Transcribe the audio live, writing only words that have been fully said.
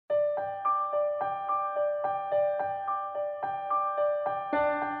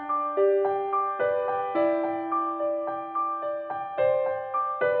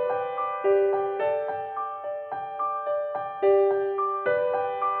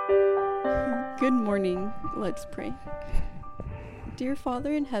Good morning. Let's pray. Dear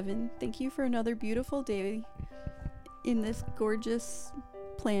Father in heaven, thank you for another beautiful day in this gorgeous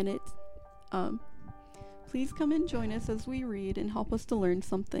planet. Please come and join us as we read and help us to learn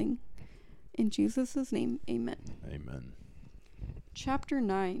something. In Jesus' name, amen. Amen. Chapter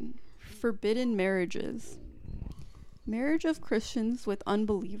 9, Forbidden Marriages. Marriage of Christians with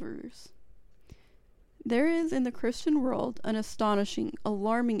Unbelievers. There is in the Christian world an astonishing,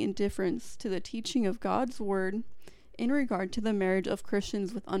 alarming indifference to the teaching of God's word in regard to the marriage of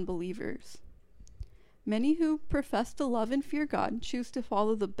Christians with unbelievers. Many who profess to love and fear God choose to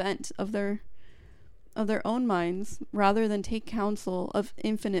follow the bent of their own minds rather than take counsel of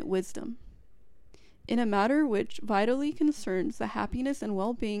infinite wisdom. In a matter which vitally concerns the happiness and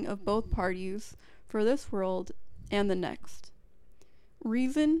well-being of both parties for this world and the next.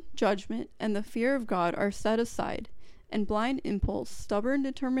 Reason, judgment, and the fear of God are set aside, and blind impulse, stubborn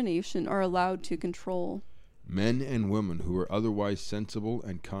determination are allowed to control. Men and women who are otherwise sensible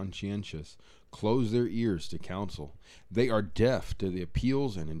and conscientious close their ears to counsel. They are deaf to the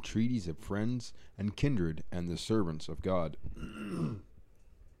appeals and entreaties of friends and kindred and the servants of God.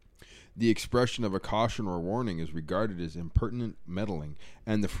 The expression of a caution or warning is regarded as impertinent meddling,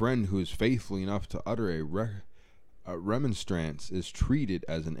 and the friend who is faithful enough to utter a remonstrance is treated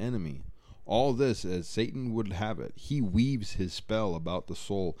as an enemy. All this, as Satan would have it, he weaves his spell about the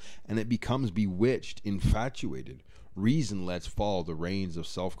soul, and it becomes bewitched, infatuated. Reason lets fall the reins of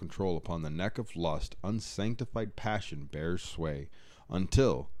self-control upon the neck of lust. Unsanctified passion bears sway,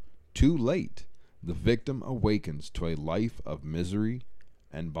 until, too late, the victim awakens to a life of misery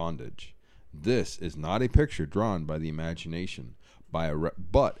and bondage. This is not a picture drawn by the imagination,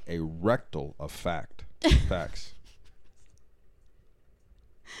 but a rectal of facts.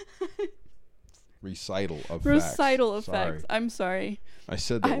 Recital of facts. I'm sorry. I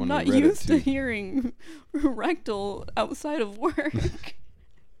said that I'm when not we read used it to too. hearing rectal outside of work.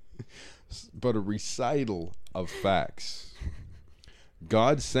 But a recital of facts.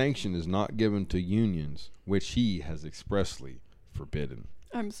 God's sanction is not given to unions, which he has expressly forbidden.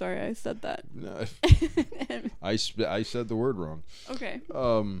 I'm sorry, I said that. No, I said the word wrong. Okay.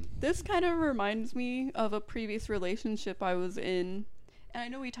 This kind of reminds me of a previous relationship I was in. And I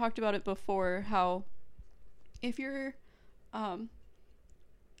know we talked about it before, how if you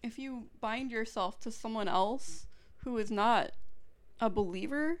bind yourself to someone else who is not a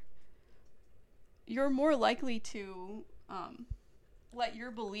believer, you're more likely to let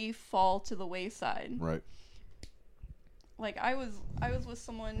your belief fall to the wayside. Right. Like I was with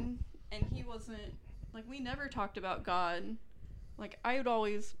someone and he wasn't, like, we never talked about God. Like I would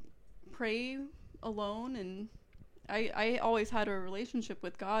always pray alone, and I always had a relationship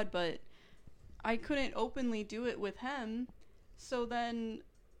with God, but I couldn't openly do it with him. So then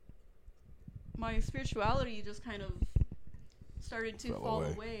my spirituality just kind of started to fall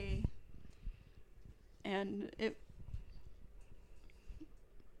away. And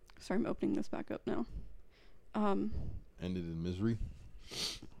sorry, I'm opening this back up now. Ended in misery?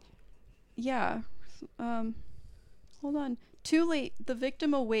 Yeah. Hold on. Too late, the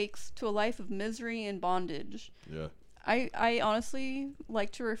victim awakes to a life of misery and bondage. Yeah. I honestly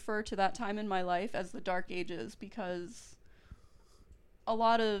like to refer to that time in my life as the Dark Ages, because a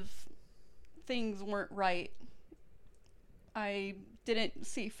lot of things weren't right. I didn't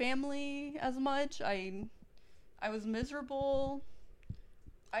see family as much. I was miserable.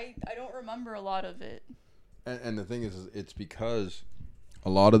 I don't remember a lot of it. And the thing is, it's because a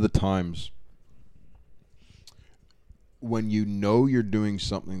lot of the times when you know you're doing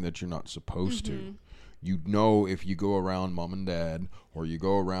something that you're not supposed to, you know, if you go around mom and dad or you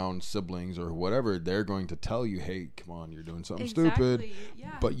go around siblings or whatever, they're going to tell you, hey, come on, you're doing something stupid.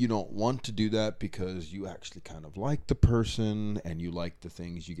 Yeah. But you don't want to do that because you actually kind of like the person and you like the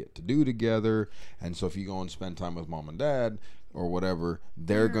things you get to do together. And so if you go and spend time with mom and dad or whatever,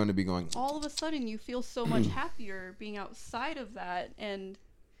 they're going to be going, all of a sudden you feel so much happier being outside of that. And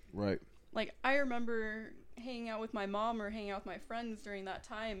right. Like I remember hanging out with my mom or hanging out with my friends during that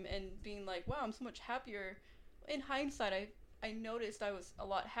time and being like, wow, I'm so much happier. In hindsight, I noticed I was a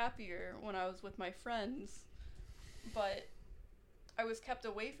lot happier when I was with my friends, but I was kept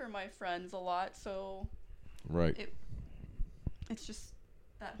away from my friends a lot, so right. It's just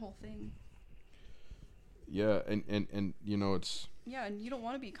that whole thing. Yeah, and you know, it's... Yeah, and you don't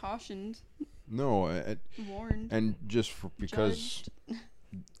want to be cautioned. No. Warned. And just because... Judged.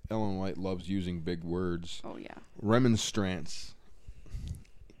 Ellen White loves using big words. Oh, yeah. Remonstrance.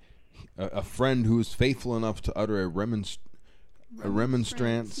 A friend who is faithful enough to utter a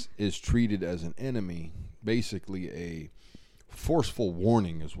remonstrance is treated as an enemy. Basically, a forceful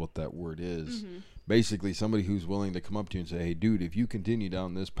warning is what that word is. Mm-hmm. Basically, somebody who's willing to come up to you and say, hey, dude, if you continue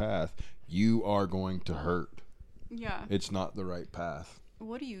down this path, you are going to hurt. Yeah. It's not the right path.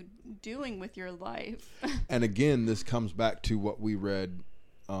 What are you doing with your life? And again, this comes back to what we read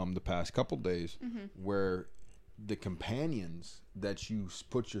the past couple days, Mm-hmm. where the companions that you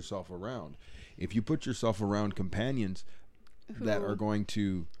put yourself around, if you put yourself around companions that are going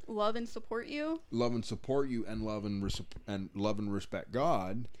to love and support you and love and respect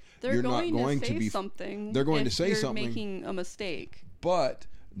God, they're you're going not going to to say be something. They're going to if say you're something, making a mistake. but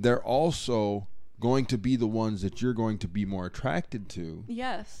they're also going to be the ones that you're going to be more attracted to.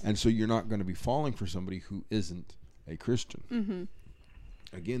 Yes. And so you're not going to be falling for somebody who isn't a Christian. Mm-hmm.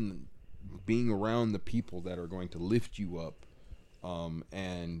 Again, being around the people that are going to lift you up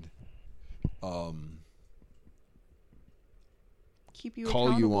and keep you call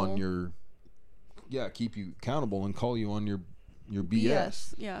accountable. you on your keep you accountable and call you on your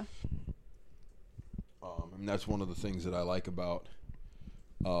BS. Yeah. And that's one of the things that I like about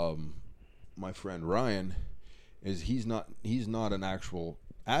my friend Ryan, is he's not an actual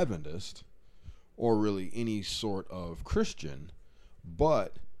Adventist or really any sort of Christian,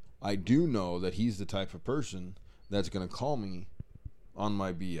 but I do know that he's the type of person that's going to call me on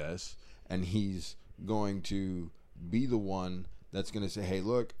my BS, and he's going to be the one that's going to say, hey,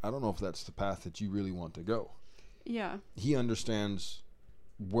 look, I don't know if that's the path that you really want to go. Yeah. He understands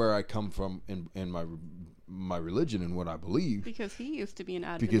where I come from in my religion and what I believe. Because he used to be an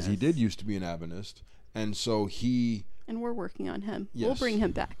Adventist. Because he did used to be an Adventist. And so and we're working on him. Yes. We'll bring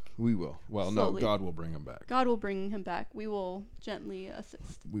him back. We will. Well, Slowly. no, God will bring him back. God will bring him back. We will gently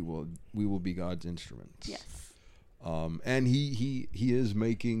assist. We will be God's instruments. Yes. And he is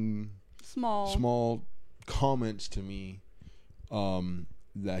making small comments to me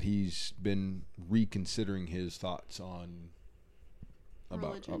that he's been reconsidering his thoughts on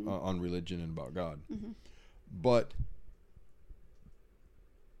religion and about God. Mm-hmm. But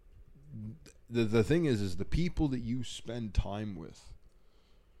the thing is the people that you spend time with,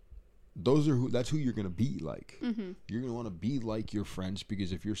 that's who you're going to be like. Mm-hmm. You're going to want to be like your friends,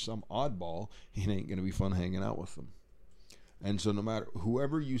 because if you're some oddball, it ain't going to be fun hanging out with them. And so no matter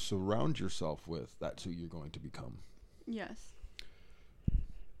whoever you surround yourself with, that's who you're going to become. Yes.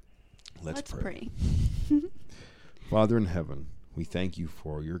 Let's pray. Father in heaven, we thank you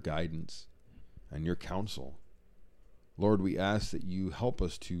for your guidance and your counsel. Lord, we ask that you help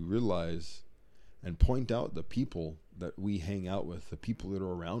us to realize and point out the people that we hang out with, the people that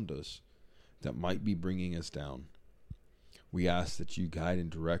are around us that might be bringing us down. We ask that you guide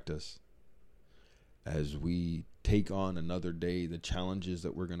and direct us as we take on another day, the challenges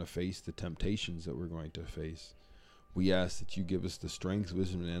that we're going to face, the temptations that we're going to face. We ask that you give us the strength,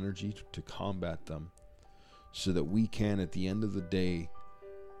 wisdom, and energy to combat them, so that we can, at the end of the day,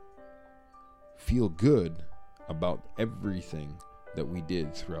 feel good about everything that we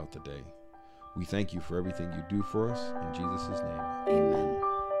did throughout the day. We thank you for everything you do for us. In Jesus' name, amen.